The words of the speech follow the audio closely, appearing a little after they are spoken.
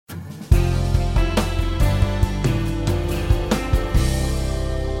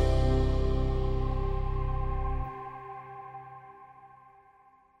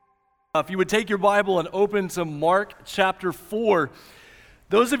If you would take your Bible and open to Mark chapter 4.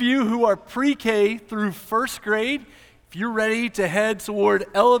 Those of you who are pre-K through first grade, if you're ready to head toward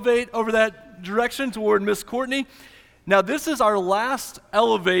Elevate over that direction toward Miss Courtney. Now this is our last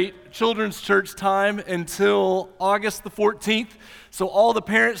Elevate Children's Church time until August the 14th. So all the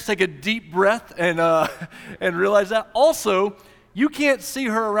parents take a deep breath and realize that. Also, you can't see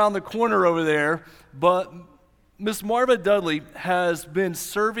her around the corner over there, but Miss Marva Dudley has been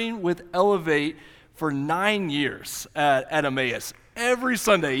serving with Elevate for 9 years at Emmaus. Every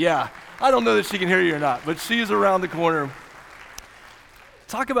Sunday, yeah. I don't know that she can hear you or not, but she's around the corner.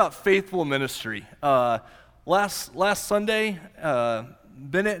 Talk about faithful ministry. Last Sunday,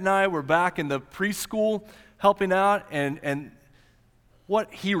 Bennett and I were back in the preschool helping out, and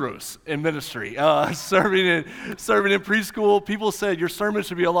what heroes in ministry, serving in preschool. People said your sermon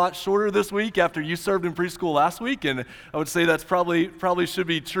should be a lot shorter this week after you served in preschool last week, and I would say that's probably should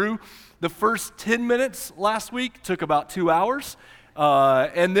be true. The first 10 minutes last week took about 2 hours,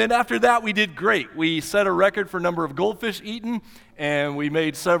 and then after that we did great. We set a record for number of goldfish eaten, and we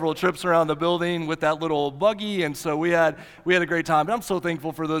made several trips around the building with that little buggy, and so we had a great time. And I'm so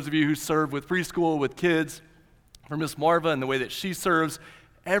thankful for those of you who serve with preschool, with kids, for Miss Marva and the way that she serves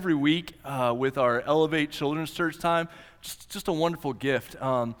every week with our Elevate Children's Church time. Just a wonderful gift.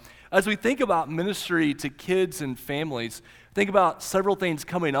 As we think about ministry to kids and families, think about several things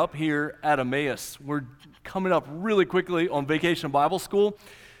coming up here at Emmaus. We're coming up really quickly on Vacation Bible School,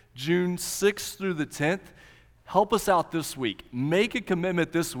 June 6th through the 10th. Help us out this week. Make a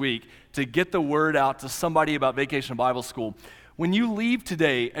commitment this week to get the word out to somebody about Vacation Bible School. When you leave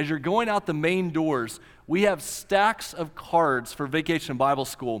today, as you're going out the main doors, we have stacks of cards for Vacation Bible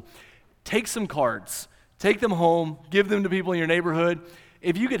School. Take some cards, take them home, give them to people in your neighborhood.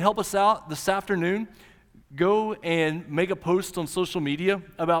 If you could help us out this afternoon, go and make a post on social media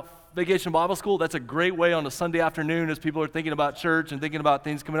about Vacation Bible School. That's a great way on a Sunday afternoon as people are thinking about church and thinking about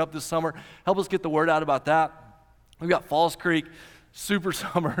things coming up this summer. Help us get the word out about that. We've got Falls Creek, Super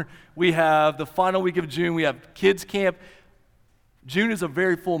Summer. We have the final week of June. We have Kids Camp. June is a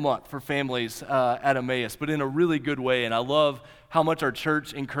very full month for families at Emmaus, but in a really good way, and I love how much our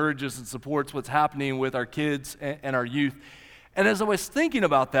church encourages and supports what's happening with our kids and our youth. And as I was thinking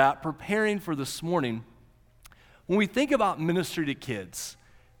about that, preparing for this morning, when we think about ministry to kids,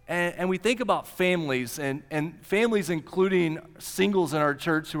 and we think about families, and families including singles in our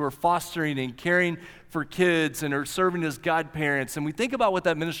church who are fostering and caring for kids and are serving as godparents, and we think about what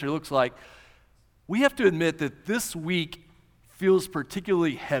that ministry looks like, we have to admit that this week feels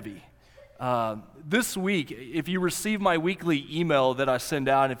particularly heavy. This week, if you receive my weekly email that I send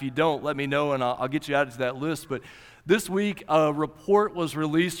out, and if you don't, let me know and I'll get you added to that list. But this week, a report was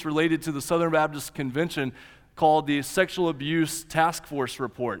released related to the Southern Baptist Convention called the Sexual Abuse Task Force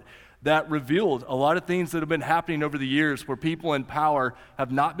Report that revealed a lot of things that have been happening over the years where people in power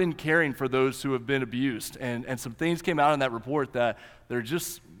have not been caring for those who have been abused. And some things came out in that report that they're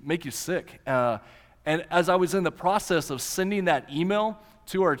just make you sick. And as I was in the process of sending that email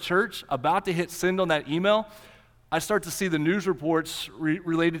to our church, about to hit send on that email, I start to see the news reports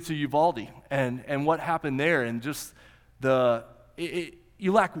related to Uvalde and what happened there, and just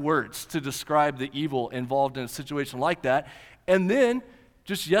you lack words to describe the evil involved in a situation like that. And then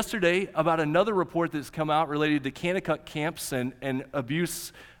just yesterday, about another report that's come out related to Kanakuk camps and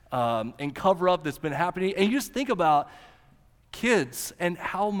abuse and cover-up that's been happening. And you just think about kids and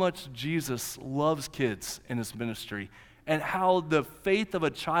how much Jesus loves kids in his ministry, and how the faith of a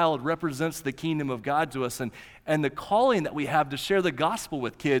child represents the kingdom of God to us, and the calling that we have to share the gospel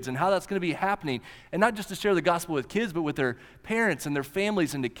with kids, and how that's going to be happening, and not just to share the gospel with kids, but with their parents and their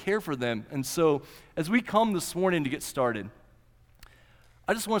families, and to care for them. And so as we come this morning to get started,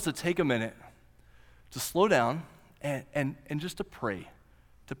 I just want us to take a minute to slow down and just to pray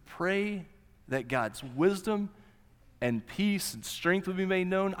that God's wisdom and peace and strength will be made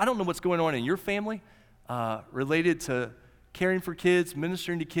known. I don't know what's going on in your family related to caring for kids,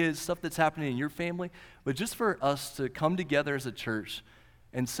 ministering to kids, stuff that's happening in your family, but just for us to come together as a church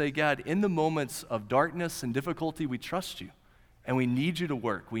and say, God, in the moments of darkness and difficulty, we trust you, and we need you to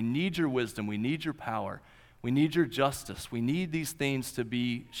work. We need your wisdom. We need your power. We need your justice. We need these things to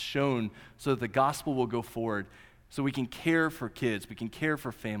be shown so that the gospel will go forward, so we can care for kids, we can care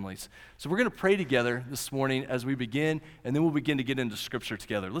for families. So we're going to pray together this morning as we begin, and then we'll begin to get into Scripture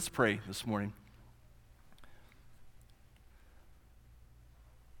together. Let's pray this morning.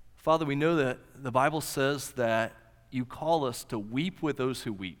 Father, we know that the Bible says that you call us to weep with those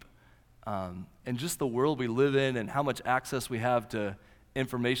who weep. And just the world we live in and how much access we have to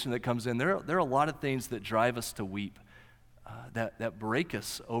information that comes in, there are a lot of things that drive us to weep. that break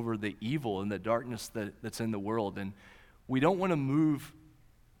us over the evil and the darkness that's in the world. And we don't want to move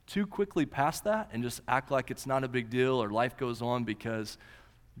too quickly past that and just act like it's not a big deal or life goes on, because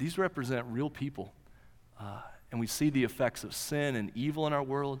these represent real people. And we see the effects of sin and evil in our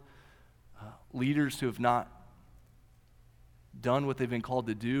world, leaders who have not done what they've been called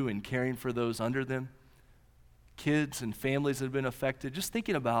to do in caring for those under them, kids and families that have been affected. Just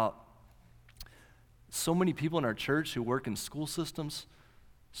thinking about so many people in our church who work in school systems,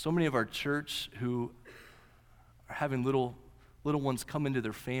 so many of our church who are having little ones come into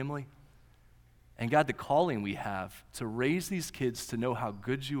their family. And God, the calling we have to raise these kids to know how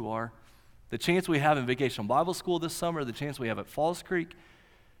good you are, the chance we have in Vacation Bible School this summer, the chance we have at Falls Creek.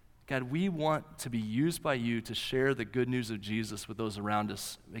 God, we want to be used by you to share the good news of Jesus with those around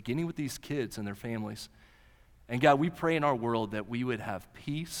us, beginning with these kids and their families. And God, we pray in our world that we would have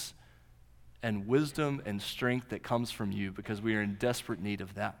peace and wisdom and strength that comes from you, because we are in desperate need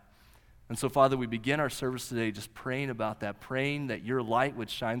of that. And so, Father, we begin our service today just praying about that, praying that your light would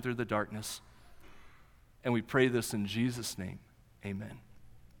shine through the darkness. And we pray this in Jesus' name. Amen.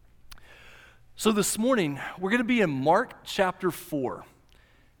 So this morning, we're going to be in Mark chapter 4.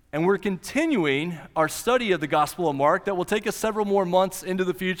 And we're continuing our study of the Gospel of Mark that will take us several more months into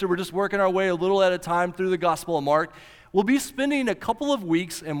the future. We're just working our way a little at a time through the Gospel of Mark. We'll be spending a couple of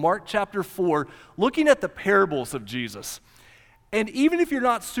weeks in Mark chapter 4 looking at the parables of Jesus. And even if you're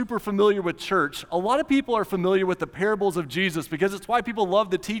not super familiar with church, a lot of people are familiar with the parables of Jesus, because it's why people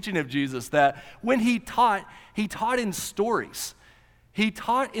love the teaching of Jesus, that when he taught in stories. He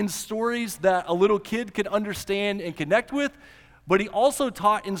taught in stories that a little kid could understand and connect with, but he also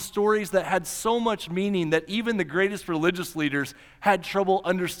taught in stories that had so much meaning that even the greatest religious leaders had trouble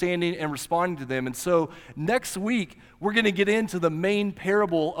understanding and responding to them. And so next week, we're going to get into the main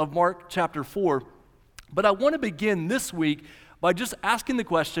parable of Mark chapter 4. But I want to begin this week by just asking the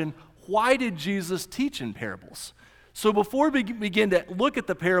question, why did Jesus teach in parables? So before we begin to look at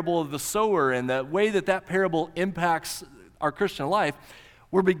the parable of the sower and the way that parable impacts our Christian life,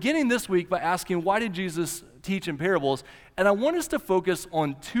 we're beginning this week by asking, why did Jesus teach in parables? And I want us to focus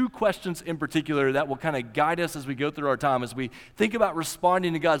on two questions in particular that will kind of guide us as we go through our time, as we think about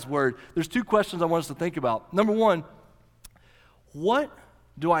responding to God's word. There's two questions I want us to think about. Number one, what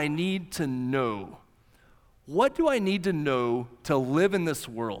do I need to know? What do I need to know to live in this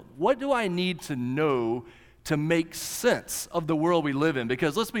world? What do I need to know to make sense of the world we live in?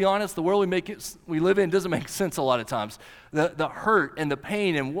 Because let's be honest, the world we live in doesn't make sense a lot of times. The hurt and the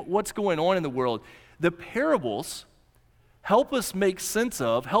pain and what's going on in the world. The parables help us make sense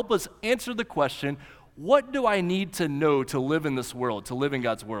of, help us answer the question, what do I need to know to live in this world, to live in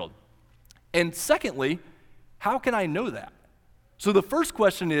God's world? And secondly, how can I know that? So the first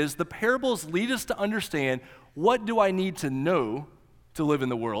question is, the parables lead us to understand, what do I need to know to live in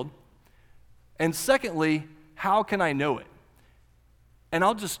the world? And secondly, how can I know it? And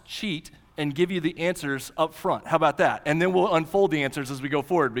I'll just cheat and give you the answers up front. How about that? And then we'll unfold the answers as we go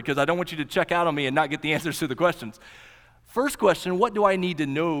forward, because I don't want you to check out on me and not get the answers to the questions. First question, what do I need to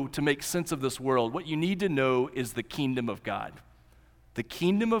know to make sense of this world? What you need to know is the kingdom of God. The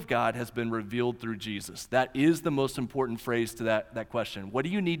kingdom of God has been revealed through Jesus. That is the most important phrase to that question. What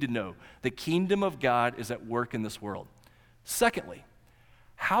do you need to know? The kingdom of God is at work in this world. Secondly,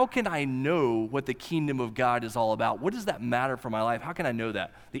 how can I know what the kingdom of God is all about? What does that matter for my life? How can I know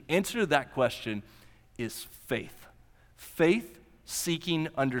that? The answer to that question is faith. Faith seeking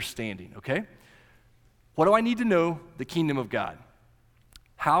understanding, okay? What do I need to know? The kingdom of God.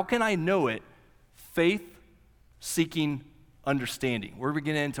 How can I know it? Faith seeking understanding. We're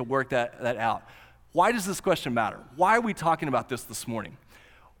beginning to work that out. Why does this question matter? Why are we talking about this morning?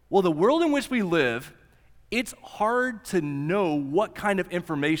 Well, the world in which we live, it's hard to know what kind of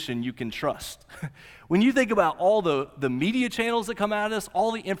information you can trust. When you think about all the media channels that come at us,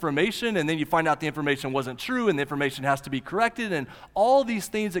 all the information, and then you find out the information wasn't true and the information has to be corrected, and all these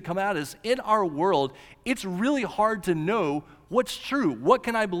things that come at us in our world, it's really hard to know what's true. What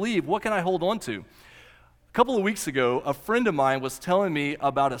can I believe? What can I hold on to? A couple of weeks ago, a friend of mine was telling me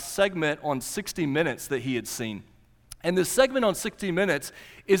about a segment on 60 Minutes that he had seen. And this segment on 60 Minutes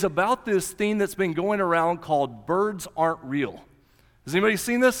is about this thing that's been going around called birds aren't real. Has anybody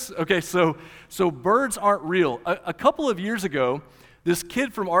seen this? Okay, so birds aren't real. A couple of years ago, this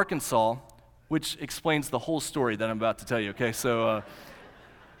kid from Arkansas, which explains the whole story that I'm about to tell you, okay? So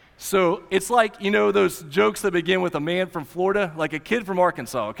it's like, you know, those jokes that begin with a man from Florida, like a kid from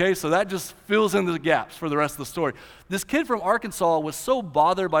Arkansas, okay? So that just fills in the gaps for the rest of the story. This kid from Arkansas was so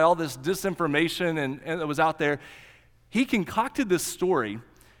bothered by all this disinformation and that was out there, he concocted this story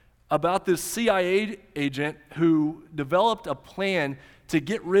about this CIA agent who developed a plan to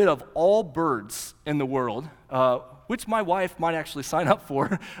get rid of all birds in the world, which my wife might actually sign up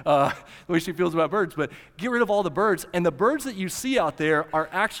for, the way she feels about birds, but get rid of all the birds. And the birds that you see out there are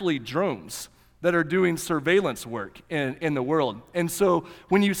actually drones that are doing surveillance work in the world. And so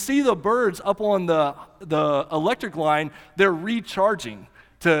when you see the birds up on the electric line, they're recharging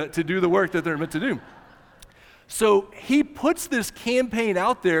to do the work that they're meant to do. So he puts this campaign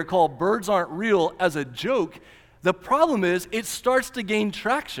out there called Birds Aren't Real as a joke. The problem is it starts to gain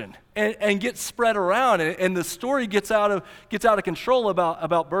traction and get spread around, and the story gets out of control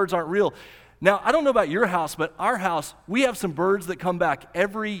about birds aren't real. Now, I don't know about your house, but our house, we have some birds that come back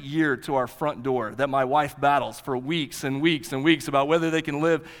every year to our front door that my wife battles for weeks and weeks and weeks about whether they can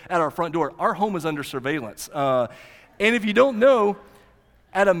live at our front door. Our home is under surveillance. And if you don't know,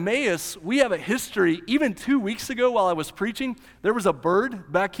 at Emmaus, we have a history. Even 2 weeks ago while I was preaching, there was a bird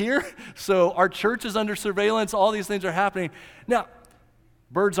back here. So our church is under surveillance. All these things are happening. Now,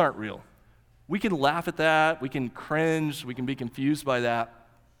 birds aren't real. We can laugh at that. We can cringe. We can be confused by that.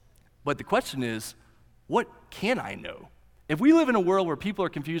 But the question is, what can I know? If we live in a world where people are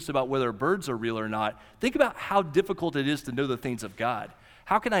confused about whether birds are real or not, think about how difficult it is to know the things of God.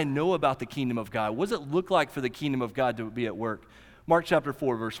 How can I know about the kingdom of God? What does it look like for the kingdom of God to be at work? Mark chapter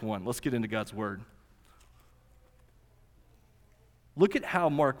 4, verse 1. Let's get into God's word. Look at how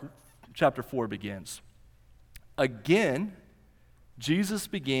Mark chapter 4 begins. Again, Jesus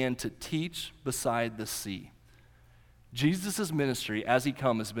began to teach beside the sea. Jesus' ministry, as he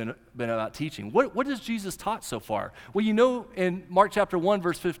comes, has been about teaching. What has Jesus taught so far? Well, you know, in Mark chapter 1,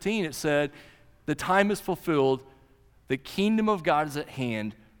 verse 15, it said, the time is fulfilled, the kingdom of God is at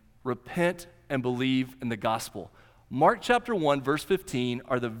hand, repent and believe in the gospel. Mark chapter 1, verse 15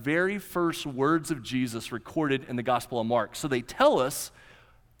 are the very first words of Jesus recorded in the Gospel of Mark. So they tell us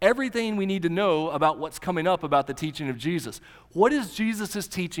everything we need to know about what's coming up about the teaching of Jesus. What is Jesus'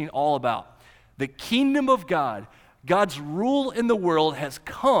 teaching all about? The kingdom of God, God's rule in the world has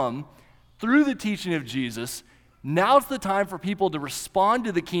come through the teaching of Jesus. Now's the time for people to respond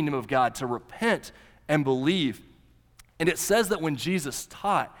to the kingdom of God, to repent and believe. And it says that when Jesus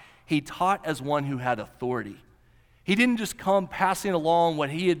taught, he taught as one who had authority. He didn't just come passing along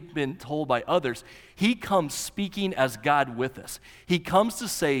what he had been told by others. He comes speaking as God with us. He comes to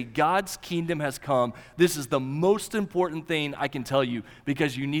say, God's kingdom has come. This is the most important thing I can tell you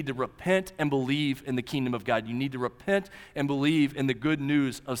because you need to repent and believe in the kingdom of God. You need to repent and believe in the good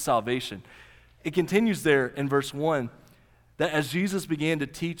news of salvation. It continues there in verse 1 that as Jesus began to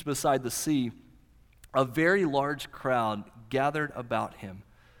teach beside the sea, a very large crowd gathered about him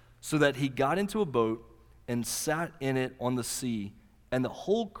so that he got into a boat and sat in it on the sea, and the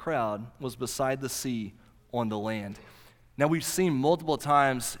whole crowd was beside the sea on the land. Now we've seen multiple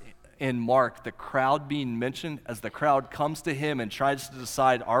times in Mark the crowd being mentioned as the crowd comes to him and tries to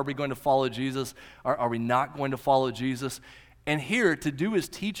decide, are we going to follow Jesus? Are we not going to follow Jesus? And here, to do his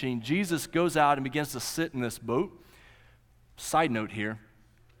teaching, Jesus goes out and begins to sit in this boat. Side note here,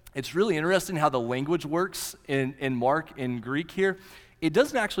 it's really interesting how the language works in Mark, in Greek here. It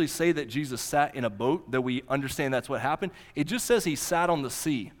doesn't actually say that Jesus sat in a boat, though we understand that's what happened. It just says he sat on the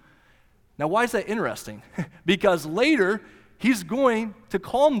sea. Now, why is that interesting? Because later, he's going to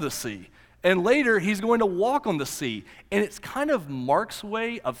calm the sea. And later, he's going to walk on the sea. And it's kind of Mark's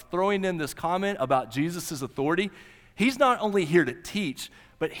way of throwing in this comment about Jesus' authority. He's not only here to teach,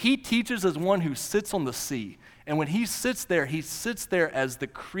 but he teaches as one who sits on the sea. And when he sits there as the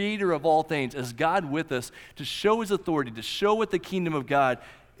creator of all things, as God with us, to show his authority, to show what the kingdom of God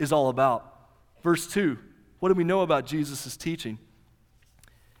is all about. Verse 2, what do we know about Jesus' teaching?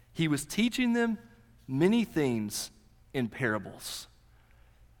 He was teaching them many things in parables.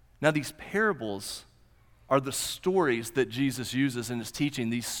 Now, these parables are the stories that Jesus uses in his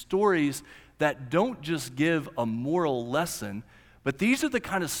teaching, these stories that don't just give a moral lesson, but these are the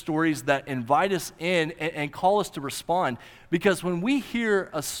kind of stories that invite us in and call us to respond. Because when we hear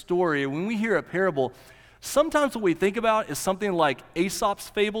a story, when we hear a parable, sometimes what we think about is something like Aesop's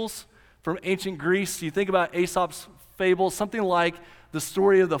fables from ancient Greece. You think about Aesop's fables, something like the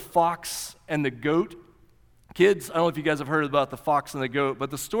story of the fox and the goat. Kids, I don't know if you guys have heard about the fox and the goat,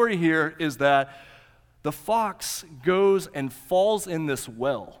 but the story here is that the fox goes and falls in this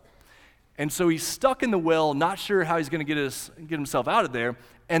well. And so he's stuck in the well, not sure how he's going to get himself out of there.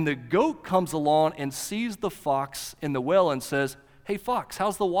 And the goat comes along and sees the fox in the well and says, hey, fox,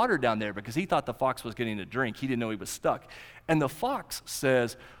 how's the water down there? Because he thought the fox was getting a drink. He didn't know he was stuck. And the fox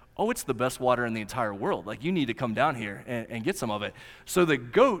says, oh, it's the best water in the entire world. Like, you need to come down here and get some of it. So the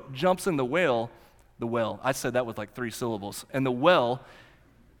goat jumps in the well. I said that with like 3 syllables. And the well,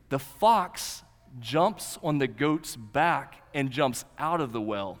 The fox jumps on the goat's back and jumps out of the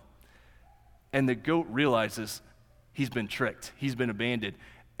well. And the goat realizes he's been tricked, he's been abandoned.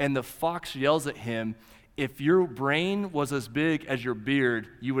 And the fox yells at him, "If your brain was as big as your beard,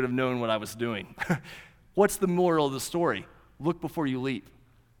 you would have known what I was doing." What's the moral of the story? Look before you leap.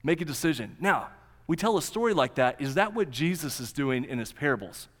 Make a decision. Now, we tell a story like that. Is that what Jesus is doing in his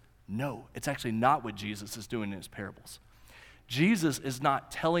parables? No, it's actually not what Jesus is doing in his parables. Jesus is not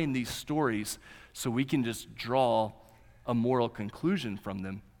telling these stories so we can just draw a moral conclusion from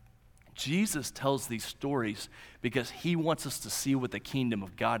them. Jesus tells these stories because he wants us to see what the kingdom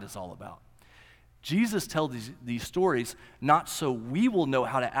of God is all about. Jesus tells these stories not so we will know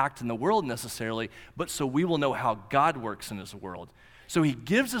how to act in the world necessarily, but so we will know how God works in his world. So he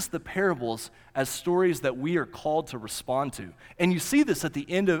gives us the parables as stories that we are called to respond to. And you see this at the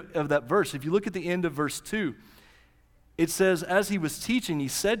end of that verse. If you look at the end of verse 2, it says, as he was teaching, he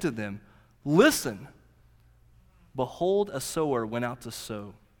said to them, "Listen, behold, a sower went out to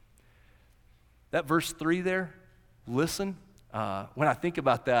sow." That verse 3 there, listen, when I think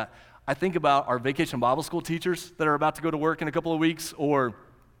about that, I think about our Vacation Bible School teachers that are about to go to work in a couple of weeks, or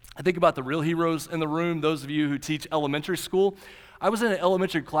I think about the real heroes in the room, those of you who teach elementary school. I was in an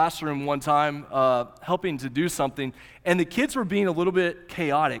elementary classroom one time helping to do something, and the kids were being a little bit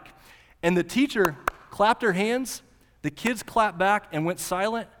chaotic. And the teacher clapped her hands, the kids clapped back and went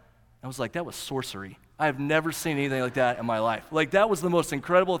silent. I was like, that was sorcery. I have never seen anything like that in my life. Like, that was the most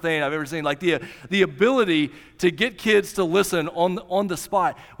incredible thing I've ever seen. Like, the ability to get kids to listen on the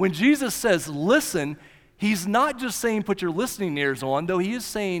spot. When Jesus says listen, he's not just saying put your listening ears on, though he is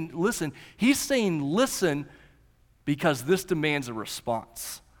saying listen. He's saying listen because this demands a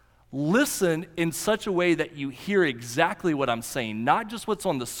response. Listen in such a way that you hear exactly what I'm saying, not just what's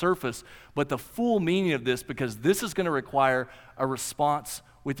on the surface, but the full meaning of this, because this is going to require a response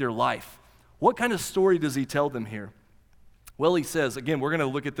with your life. What kind of story does he tell them here? Well, he says, again, we're going to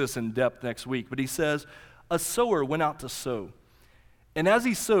look at this in depth next week, but he says, a sower went out to sow. And as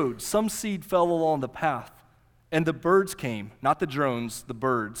he sowed, some seed fell along the path, and the birds came, not the drones, the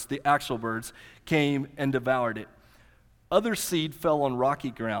birds, the actual birds, came and devoured it. Other seed fell on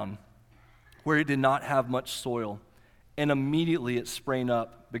rocky ground, where it did not have much soil, and immediately it sprang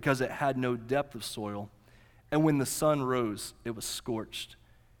up, because it had no depth of soil. And when the sun rose, it was scorched.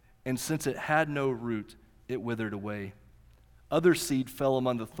 And since it had no root, it withered away. Other seed fell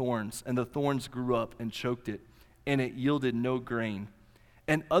among the thorns, and the thorns grew up and choked it, and it yielded no grain.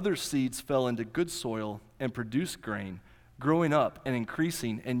 And other seeds fell into good soil and produced grain, growing up and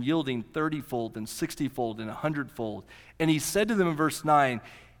increasing and yielding 30-fold and 60-fold and 100-fold. And he said to them in verse 9,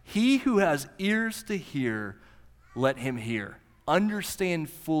 "He who has ears to hear, let him hear." Understand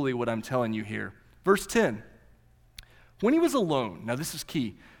fully what I'm telling you here. Verse 10, when he was alone, now this is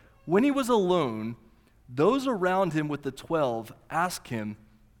key. When he was alone, those around him with the 12 asked him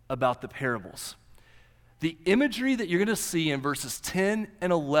about the parables. The imagery that you're going to see in verses 10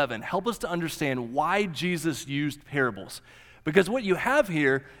 and 11 help us to understand why Jesus used parables. Because what you have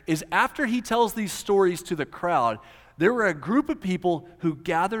here is after he tells these stories to the crowd, there were a group of people who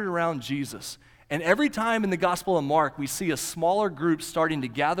gathered around Jesus. And every time in the Gospel of Mark we see a smaller group starting to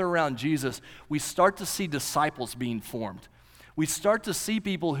gather around Jesus, we start to see disciples being formed. We start to see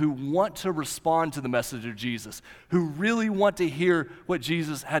people who want to respond to the message of Jesus, who really want to hear what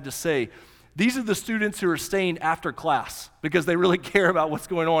Jesus had to say. These are the students who are staying after class because they really care about what's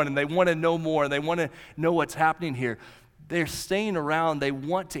going on and they want to know more and they want to know what's happening here. They're staying around. They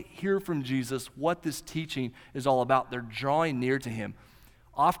want to hear from Jesus what this teaching is all about. They're drawing near to him.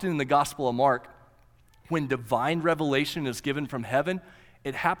 Often in the Gospel of Mark, when divine revelation is given from heaven,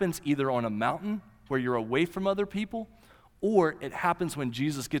 it happens either on a mountain where you're away from other people, or it happens when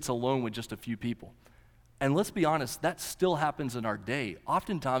Jesus gets alone with just a few people. And let's be honest, that still happens in our day.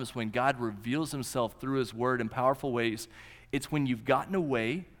 Oftentimes when God reveals himself through his word in powerful ways, it's when you've gotten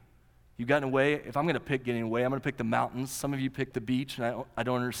away. If I'm going to pick getting away, I'm going to pick the mountains. Some of you pick the beach, and I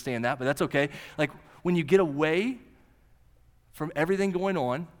don't understand that, but that's okay. Like when you get away from everything going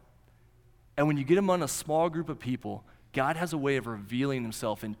on, and when you get among a small group of people, God has a way of revealing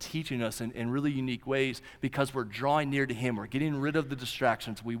himself and teaching us in really unique ways because we're drawing near to him. We're getting rid of the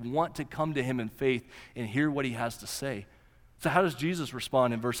distractions. We want to come to him in faith and hear what he has to say. So how does Jesus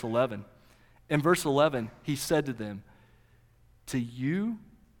respond in verse 11? In verse 11, he said to them, "To you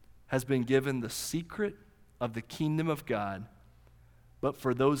has been given the secret of the kingdom of God, but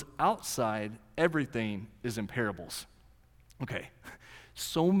for those outside, everything is in parables." Okay,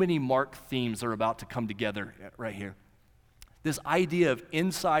 so many Mark themes are about to come together right here. This idea of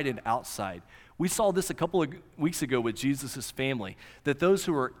inside and outside. We saw this a couple of weeks ago with Jesus' family, that those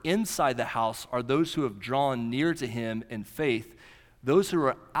who are inside the house are those who have drawn near to him in faith. Those who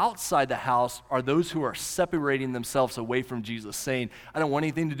are outside the house are those who are separating themselves away from Jesus, saying, I don't want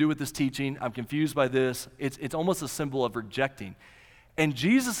anything to do with this teaching. I'm confused by this. It's almost a symbol of rejecting. And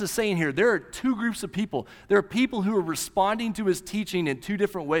Jesus is saying here, there are two groups of people. There are people who are responding to his teaching in two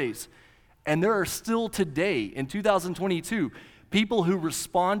different ways. And there are still today, in 2022, people who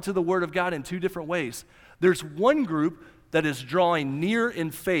respond to the Word of God in two different ways. There's one group that is drawing near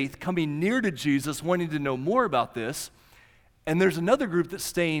in faith, coming near to Jesus, wanting to know more about this. And there's another group that's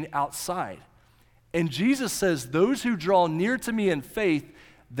staying outside. And Jesus says, those who draw near to me in faith,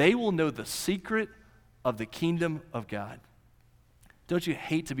 they will know the secret of the kingdom of God. Don't you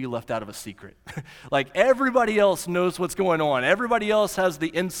hate to be left out of a secret? Like everybody else knows what's going on. Everybody else has the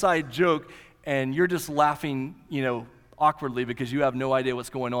inside joke, and you're just laughing, awkwardly because you have no idea what's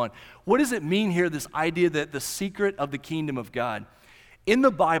going on. What does it mean here, this idea that the secret of the kingdom of God? In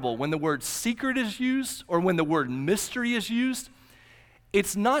the Bible, when the word secret is used or when the word mystery is used,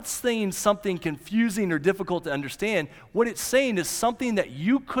 it's not saying something confusing or difficult to understand. What it's saying is something that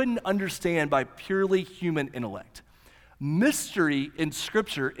you couldn't understand by purely human intellect. Mystery in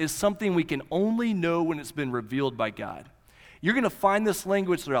Scripture is something we can only know when it's been revealed by God. You're going to find this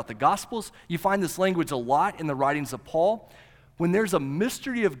language throughout the Gospels. You find this language a lot in the writings of Paul. When there's a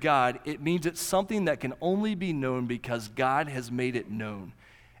mystery of God, it means it's something that can only be known because God has made it known.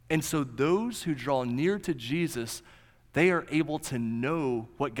 And so those who draw near to Jesus, they are able to know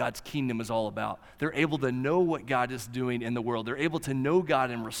what God's kingdom is all about. They're able to know what God is doing in the world. They're able to know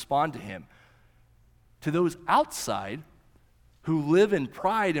God and respond to him. To those outside who live in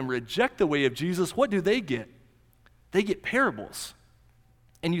pride and reject the way of Jesus, what do they get? They get parables.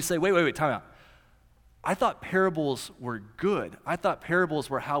 And you say, wait, time out. I thought parables were good. I thought parables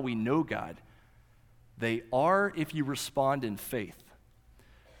were how we know God. They are if you respond in faith.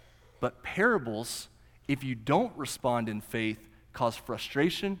 But parables, if you don't respond in faith, cause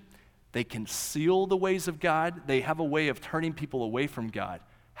frustration. They conceal the ways of God. They have a way of turning people away from God.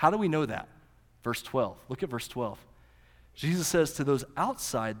 How do we know that? Verse 12. Look at verse 12. Jesus says to those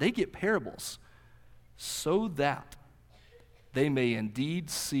outside, they get parables so that they may indeed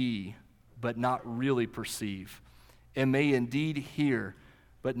see but not really perceive, and may indeed hear,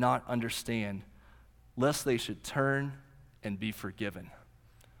 but not understand, lest they should turn and be forgiven.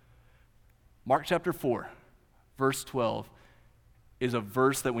 Mark chapter 4, verse 12, is a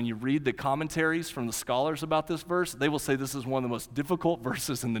verse that when you read the commentaries from the scholars about this verse, they will say this is one of the most difficult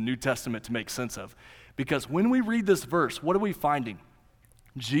verses in the New Testament to make sense of. Because when we read this verse, what are we finding?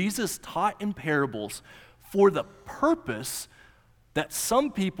 Jesus taught in parables for the purpose that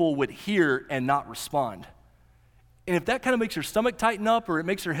some people would hear and not respond. And if that kind of makes your stomach tighten up or it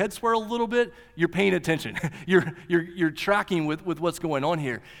makes your head swirl a little bit, you're paying attention. You're tracking with what's going on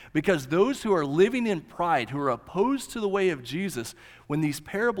here. Because those who are living in pride, who are opposed to the way of Jesus, when these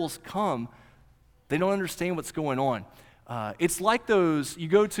parables come, they don't understand what's going on. It's like those, you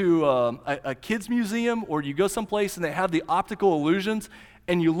go to a kid's museum or you go someplace and they have the optical illusions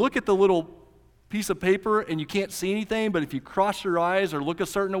and you look at the little piece of paper and you can't see anything, but if you cross your eyes or look a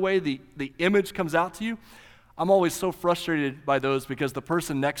certain way, the image comes out to you. I'm always so frustrated by those because the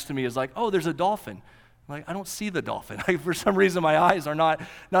person next to me is like, oh, there's a dolphin. I'm like, I don't see the dolphin. For some reason, my eyes are not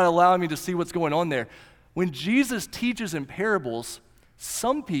allowing me to see what's going on there. When Jesus teaches in parables,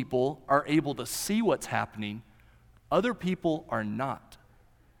 some people are able to see what's happening, other people are not.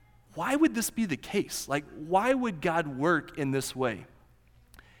 Why would this be the case? Why would God work in this way?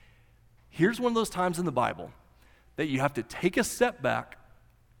 Here's one of those times in the Bible that you have to take a step back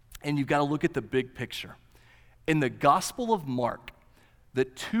and you've got to look at the big picture. In the Gospel of Mark, the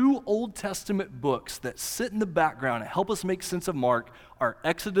two Old Testament books that sit in the background and help us make sense of Mark are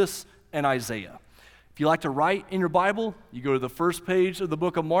Exodus and Isaiah. If you like to write in your Bible, you go to the first page of the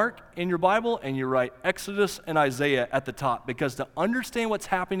book of Mark in your Bible and you write Exodus and Isaiah at the top, because to understand what's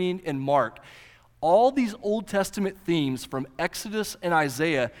happening in Mark, all these Old Testament themes from Exodus and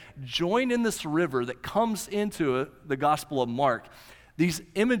Isaiah join in this river that comes into the Gospel of Mark. These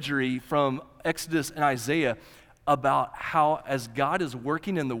imagery from Exodus and Isaiah about how as God is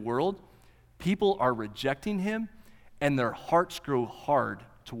working in the world, people are rejecting him and their hearts grow hard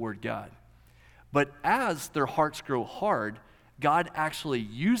toward God. But as their hearts grow hard, God actually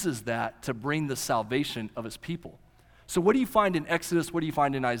uses that to bring the salvation of his people. So what do you find in Exodus? What do you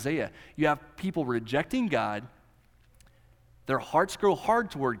find in Isaiah? You have people rejecting God, their hearts grow hard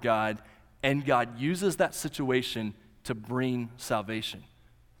toward God, and God uses that situation to bring salvation.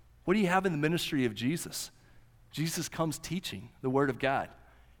 What do you have in the ministry of Jesus? Jesus comes teaching the Word of God.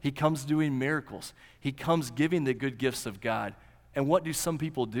 He comes doing miracles. He comes giving the good gifts of God. And what do some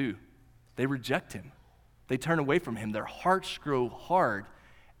people do? They reject him. They turn away from him. Their hearts grow hard.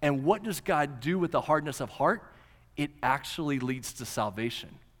 And what does God do with the hardness of heart? It actually leads to salvation.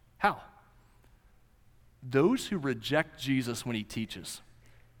 How? Those who reject Jesus when he teaches,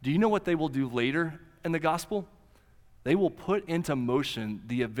 do you know what they will do later in the gospel? They will put into motion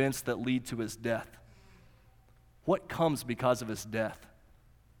the events that lead to his death. What comes because of his death?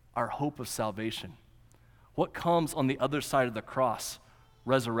 Our hope of salvation. What comes on the other side of the cross?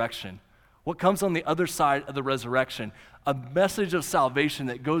 Resurrection. What comes on the other side of the resurrection? A message of salvation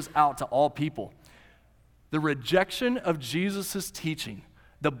that goes out to all people. The rejection of Jesus' teaching,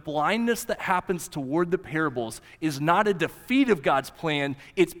 the blindness that happens toward the parables, is not a defeat of God's plan,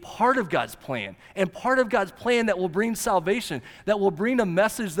 it's part of God's plan. And part of God's plan that will bring salvation, that will bring a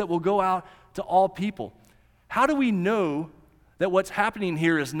message that will go out to all people. How do we know that what's happening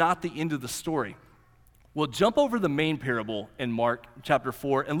here is not the end of the story? Well, jump over the main parable in Mark chapter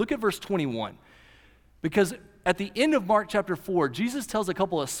 4 and look at verse 21. Because at the end of Mark chapter 4, Jesus tells a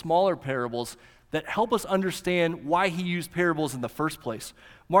couple of smaller parables that help us understand why he used parables in the first place.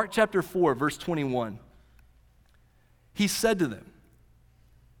 Mark chapter 4, verse 21. He said to them,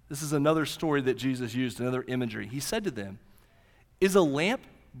 this is another story that Jesus used, another imagery. He said to them, "Is a lamp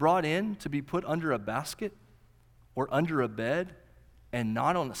brought in to be put under a basket or under a bed and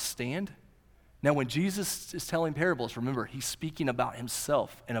not on a stand?" Now, when Jesus is telling parables, remember, he's speaking about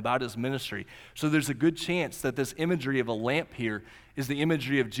himself and about his ministry. So there's a good chance that this imagery of a lamp here is the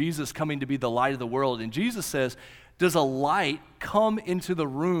imagery of Jesus coming to be the light of the world. And Jesus says, does a light come into the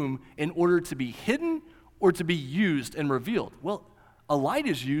room in order to be hidden or to be used and revealed? Well, a light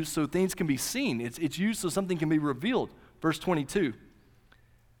is used so things can be seen. It's used so something can be revealed. Verse 22,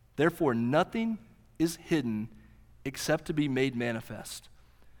 "Therefore nothing is hidden except to be made manifest,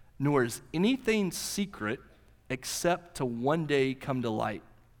 nor is anything secret except to one day come to light.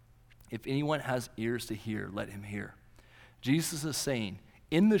 If anyone has ears to hear, let him hear." Jesus is saying,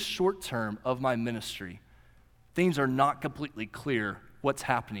 in the short term of my ministry, things are not completely clear what's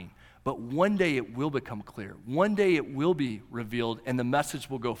happening, but one day it will become clear. One day it will be revealed, and the message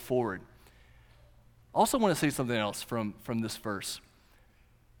will go forward. I also want to say something else from this verse.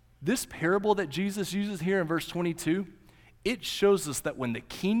 This parable that Jesus uses here in verse 22, it shows us that when the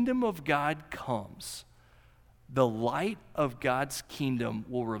kingdom of God comes, the light of God's kingdom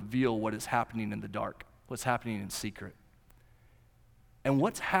will reveal what is happening in the dark, what's happening in secret. And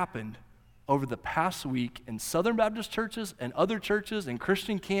what's happened over the past week in Southern Baptist churches and other churches and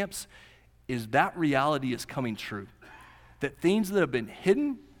Christian camps is that reality is coming true. That things that have been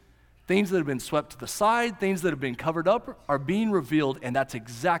hidden, things that have been swept to the side, things that have been covered up are being revealed, and that's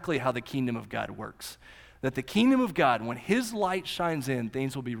exactly how the kingdom of God works. That the kingdom of God, when his light shines in,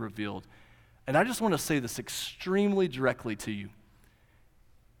 things will be revealed. And I just want to say this extremely directly to you.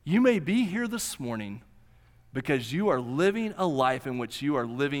 You may be here this morning because you are living a life in which you are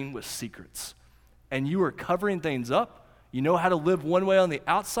living with secrets. And you are covering things up. You know how to live one way on the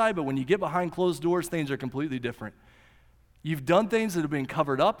outside, but when you get behind closed doors, things are completely different. You've done things that have been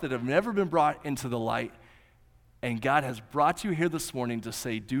covered up, that have never been brought into the light. And God has brought you here this morning to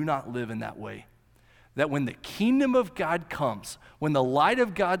say, do not live in that way. That when the kingdom of God comes, when the light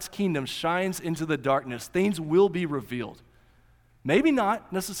of God's kingdom shines into the darkness, things will be revealed. Maybe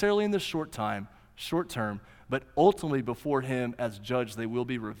not necessarily in the short term, but ultimately before him as judge, they will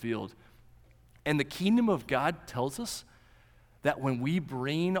be revealed. And the kingdom of God tells us that when we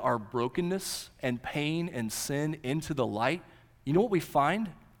bring our brokenness and pain and sin into the light, you know what we find?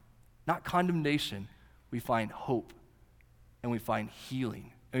 Not condemnation. We find hope, and we find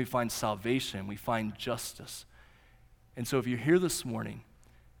healing, and we find salvation, we find justice. And so if you're here this morning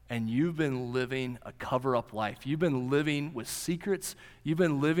and you've been living a cover-up life, you've been living with secrets, you've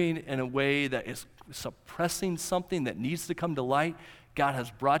been living in a way that is suppressing something that needs to come to light, God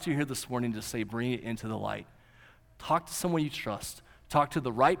has brought you here this morning to say, bring it into the light. Talk to someone you trust. Talk to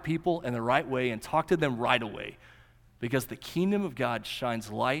the right people in the right way, and talk to them right away, because the kingdom of God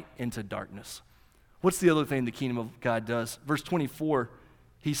shines light into darkness. What's the other thing the kingdom of God does? Verse 24,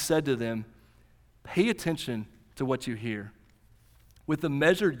 he said to them, pay attention to what you hear. With the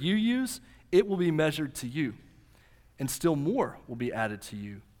measure you use, it will be measured to you, and still more will be added to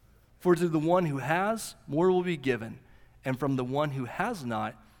you. For to the one who has, more will be given, and from the one who has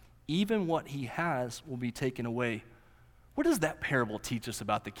not, even what he has will be taken away. What does that parable teach us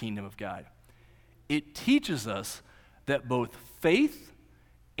about the kingdom of God? It teaches us that both faith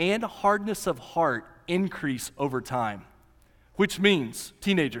and hardness of heart increase over time. Which means,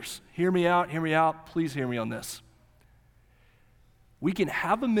 teenagers, hear me out, please hear me on this. We can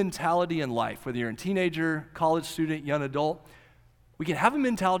have a mentality in life, whether you're a teenager, college student, young adult, we can have a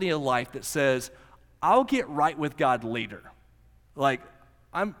mentality in life that says, I'll get right with God later. Like,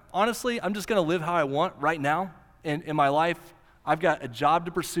 I'm just going to live how I want right now in my life. I've got a job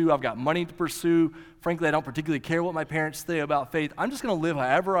to pursue. I've got money to pursue. Frankly, I don't particularly care what my parents say about faith. I'm just going to live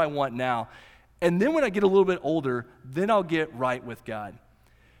however I want now. And then when I get a little bit older, then I'll get right with God.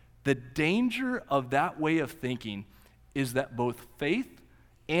 The danger of that way of thinking is that both faith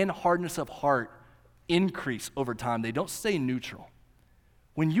and hardness of heart increase over time. They don't stay neutral.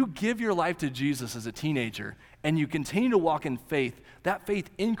 When you give your life to Jesus as a teenager and you continue to walk in faith, that faith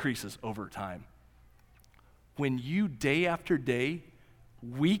increases over time. When you day after day,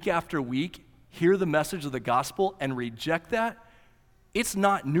 week after week, hear the message of the gospel and reject that, it's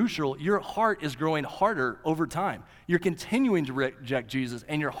not neutral. Your heart is growing harder over time. You're continuing to reject Jesus,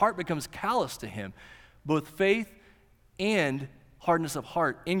 and your heart becomes callous to him. Both faith and hardness of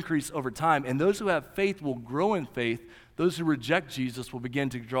heart increase over time, and those who have faith will grow in faith. Those who reject Jesus will begin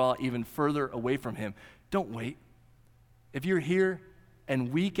to draw even further away from him. Don't wait. If you're here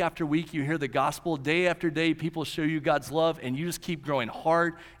and week after week you hear the gospel, day after day people show you God's love, and you just keep growing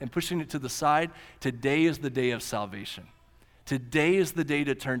hard and pushing it to the side, today is the day of salvation. Today is the day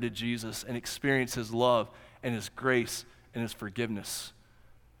to turn to Jesus and experience his love and his grace and his forgiveness.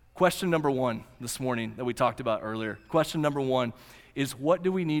 Question number 1 this morning that we talked about earlier. Question number 1 is, what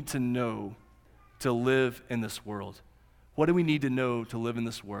do we need to know to live in this world? What do we need to know to live in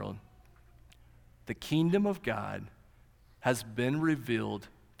this world? The kingdom of God has been revealed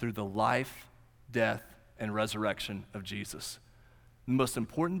through the life, death, and resurrection of Jesus. The most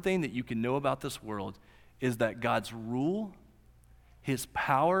important thing that you can know about this world is that God's rule, his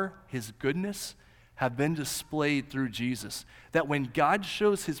power, his goodness have been displayed through Jesus. That when God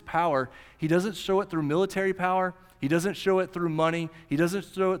shows his power, he doesn't show it through military power, he doesn't show it through money, he doesn't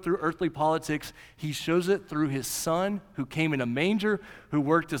show it through earthly politics, he shows it through his son who came in a manger, who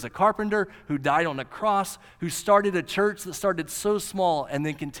worked as a carpenter, who died on a cross, who started a church that started so small and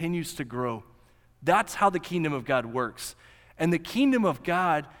then continues to grow. That's how the kingdom of God works. And the kingdom of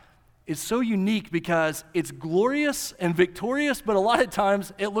God is so unique because it's glorious and victorious, but a lot of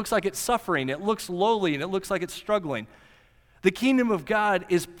times it looks like it's suffering, it looks lowly, and it looks like it's struggling. The kingdom of God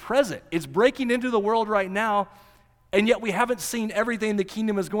is present. It's breaking into the world right now, and yet we haven't seen everything the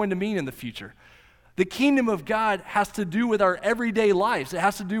kingdom is going to mean in the future. The kingdom of God has to do with our everyday lives. It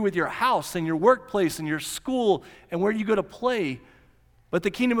has to do with your house and your workplace and your school and where you go to play. But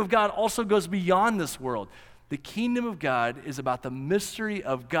the kingdom of God also goes beyond this world. The kingdom of God is about the mystery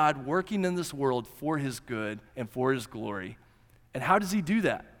of God working in this world for his good and for his glory. And how does he do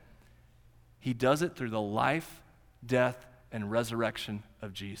that? He does it through the life, death, and resurrection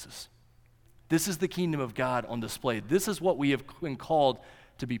of Jesus. This is the kingdom of God on display. This is what we have been called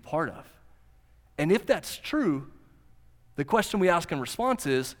to be part of. And if that's true, the question we ask in response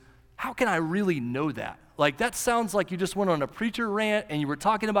is, how can I really know that? Like, that sounds like you just went on a preacher rant and you were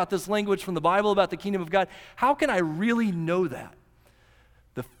talking about this language from the Bible about the kingdom of God. How can I really know that?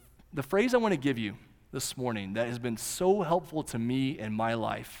 The phrase I want to give you this morning that has been so helpful to me in my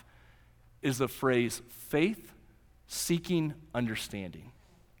life is the phrase, faith seeking understanding.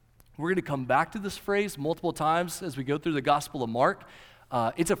 We're going to come back to this phrase multiple times as we go through the Gospel of Mark.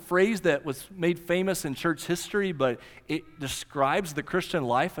 It's a phrase that was made famous in church history, but it describes the Christian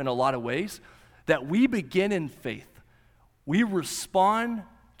life in a lot of ways. That we begin in faith. We respond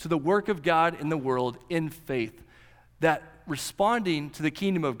to the work of God in the world in faith. That responding to the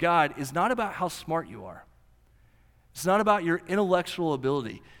kingdom of God is not about how smart you are. It's not about your intellectual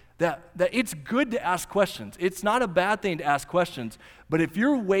ability. That it's good to ask questions. It's not a bad thing to ask questions. But if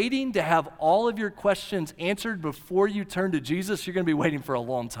you're waiting to have all of your questions answered before you turn to Jesus, you're going to be waiting for a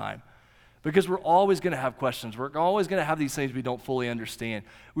long time. Because we're always going to have questions. We're always going to have these things we don't fully understand.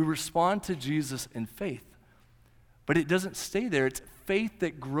 We respond to Jesus in faith. But it doesn't stay there. It's faith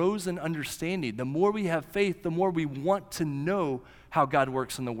that grows in understanding. The more we have faith, the more we want to know how God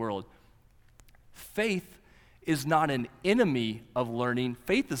works in the world. Faith is not an enemy of learning.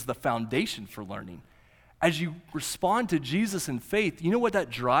 Faith is the foundation for learning. As you respond to Jesus in faith, you know what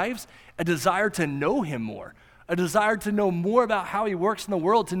that drives? A desire to know him more. A desire to know more about how he works in the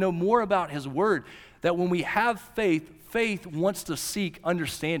world, to know more about his word. That when we have faith, faith wants to seek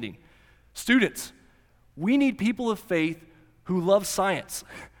understanding. Students, we need people of faith who love science.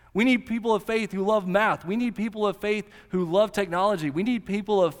 We need people of faith who love math. We need people of faith who love technology. We need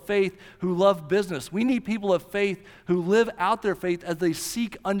people of faith who love business. We need people of faith who live out their faith as they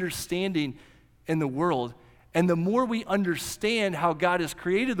seek understanding in the world. And the more we understand how God has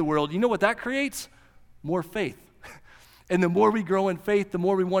created the world, you know what that creates? More faith. And the more we grow in faith, the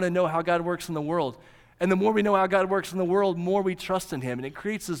more we want to know how God works in the world. And the more we know how God works in the world, the more we trust in him. And it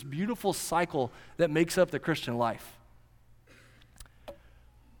creates this beautiful cycle that makes up the Christian life.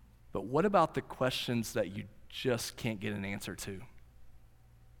 But what about the questions that you just can't get an answer to?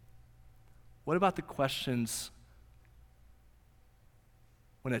 What about the questions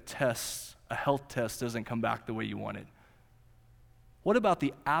when a health test doesn't come back the way you wanted? What about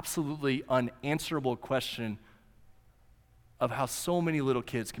the absolutely unanswerable question of how so many little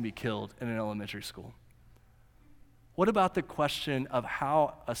kids can be killed in an elementary school? What about the question of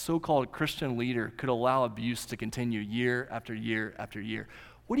how a so-called Christian leader could allow abuse to continue year after year after year?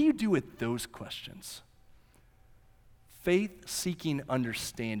 What do you do with those questions? Faith-seeking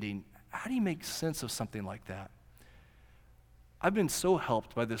understanding. How do you make sense of something like that? I've been so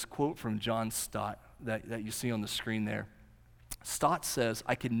helped by this quote from John Stott that you see on the screen there. Stott says,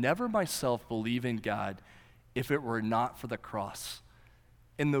 "I could never myself believe in God if it were not for the cross.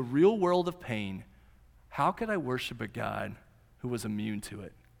 In the real world of pain, how could I worship a God who was immune to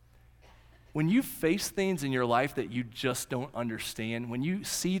it?" When you face things in your life that you just don't understand, when you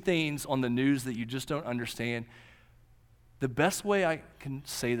see things on the news that you just don't understand, the best way I can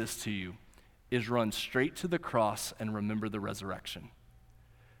say this to you is run straight to the cross and remember the resurrection.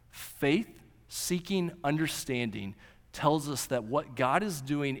 Faith-seeking understanding tells us that what God is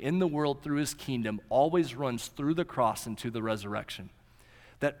doing in the world through his kingdom always runs through the cross and to the resurrection.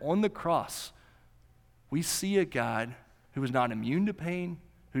 That on the cross, we see a God who is not immune to pain,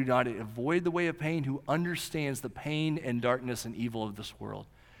 who does not avoid the way of pain, who understands the pain and darkness and evil of this world.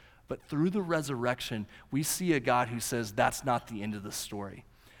 But through the resurrection, we see a God who says that's not the end of the story,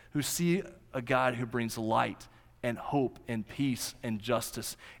 who see a God who brings light and hope and peace and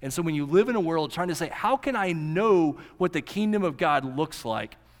justice. And so when you live in a world trying to say, how can I know what the kingdom of God looks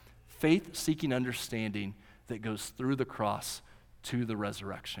like? Faith-seeking understanding that goes through the cross to the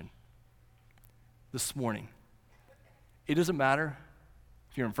resurrection. This morning, it doesn't matter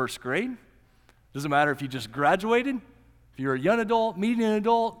if you're in first grade, it doesn't matter if you just graduated, if you're a young adult, median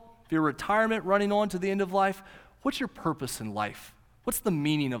adult, if you're retirement, running on to the end of life. What's your purpose in life? What's the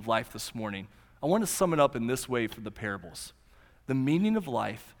meaning of life this morning? I want to sum it up in this way for the parables. The meaning of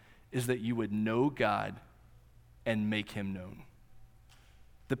life is that you would know God and make him known.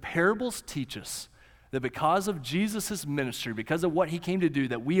 The parables teach us that because of Jesus' ministry, because of what he came to do,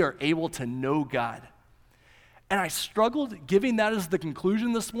 that we are able to know God. And I struggled giving that as the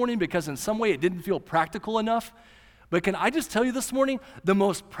conclusion this morning because in some way it didn't feel practical enough. But can I just tell you this morning, the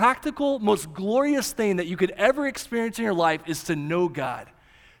most practical, most glorious thing that you could ever experience in your life is to know God,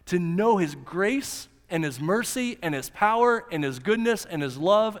 to know his grace and his mercy and his power and his goodness and his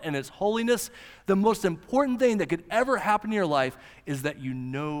love and his holiness. The most important thing that could ever happen in your life is that you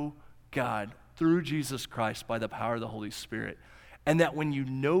know God through Jesus Christ by the power of the Holy Spirit. And that when you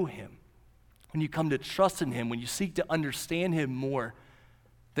know him, when you come to trust in him, when you seek to understand him more,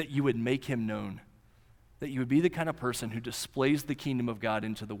 that you would make him known. That you would be the kind of person who displays the kingdom of God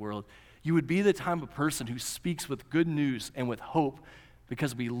into the world. You would be the type of person who speaks with good news and with hope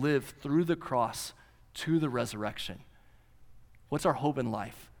because we live through the cross to the resurrection. What's our hope in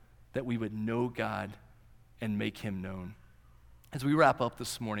life? That we would know God and make him known. As we wrap up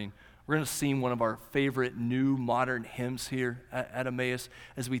this morning, we're going to sing one of our favorite new modern hymns here at Emmaus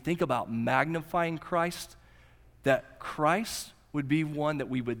as we think about magnifying Christ, that Christ would be one that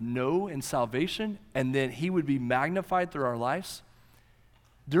we would know in salvation, and then he would be magnified through our lives.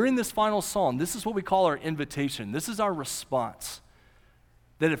 During this final psalm, this is what we call our invitation. This is our response.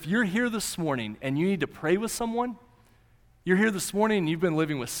 That if you're here this morning and you need to pray with someone, you're here this morning and you've been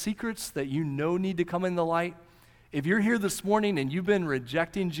living with secrets that you know need to come in the light. If you're here this morning and you've been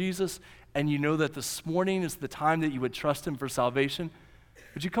rejecting Jesus and you know that this morning is the time that you would trust him for salvation,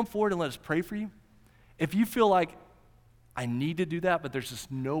 would you come forward and let us pray for you? If you feel like, I need to do that, but there's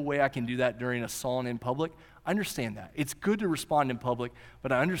just no way I can do that during a song in public, I understand that. It's good to respond in public,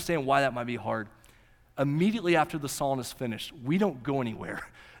 but I understand why that might be hard. Immediately after the song is finished, we don't go anywhere.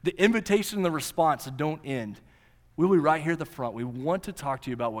 The invitation and the response don't end. We'll be right here at the front. We want to talk to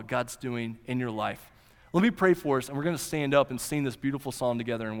you about what God's doing in your life. Let me pray for us, and we're going to stand up and sing this beautiful song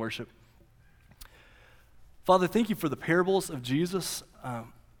together in worship. Father, thank you for the parables of Jesus.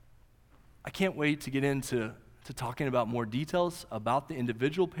 I can't wait to get into talking about more details about the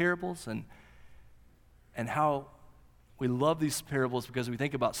individual parables and how we love these parables because we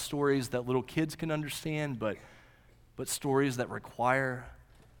think about stories that little kids can understand, but stories that require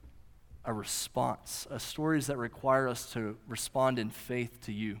a response, stories that require us to respond in faith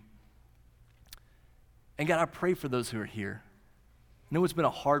to you. And God, I pray for those who are here. I know it's been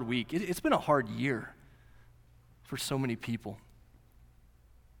a hard week. It's been a hard year for so many people.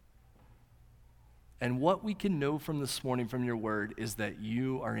 And what we can know from this morning from your word is that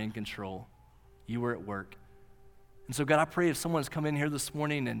you are in control. You are at work. And so God, I pray if someone's come in here this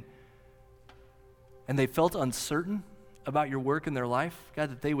morning and they felt uncertain about your work in their life,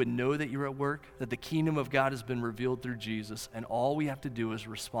 God, that they would know that you're at work, that the kingdom of God has been revealed through Jesus, and all we have to do is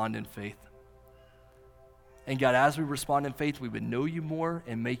respond in faith. And God, as we respond in faith, we would know you more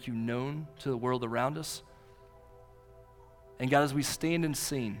and make you known to the world around us. And God, as we stand and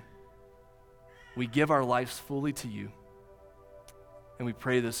sing, we give our lives fully to you. And we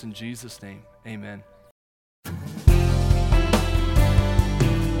pray this in Jesus' name. Amen.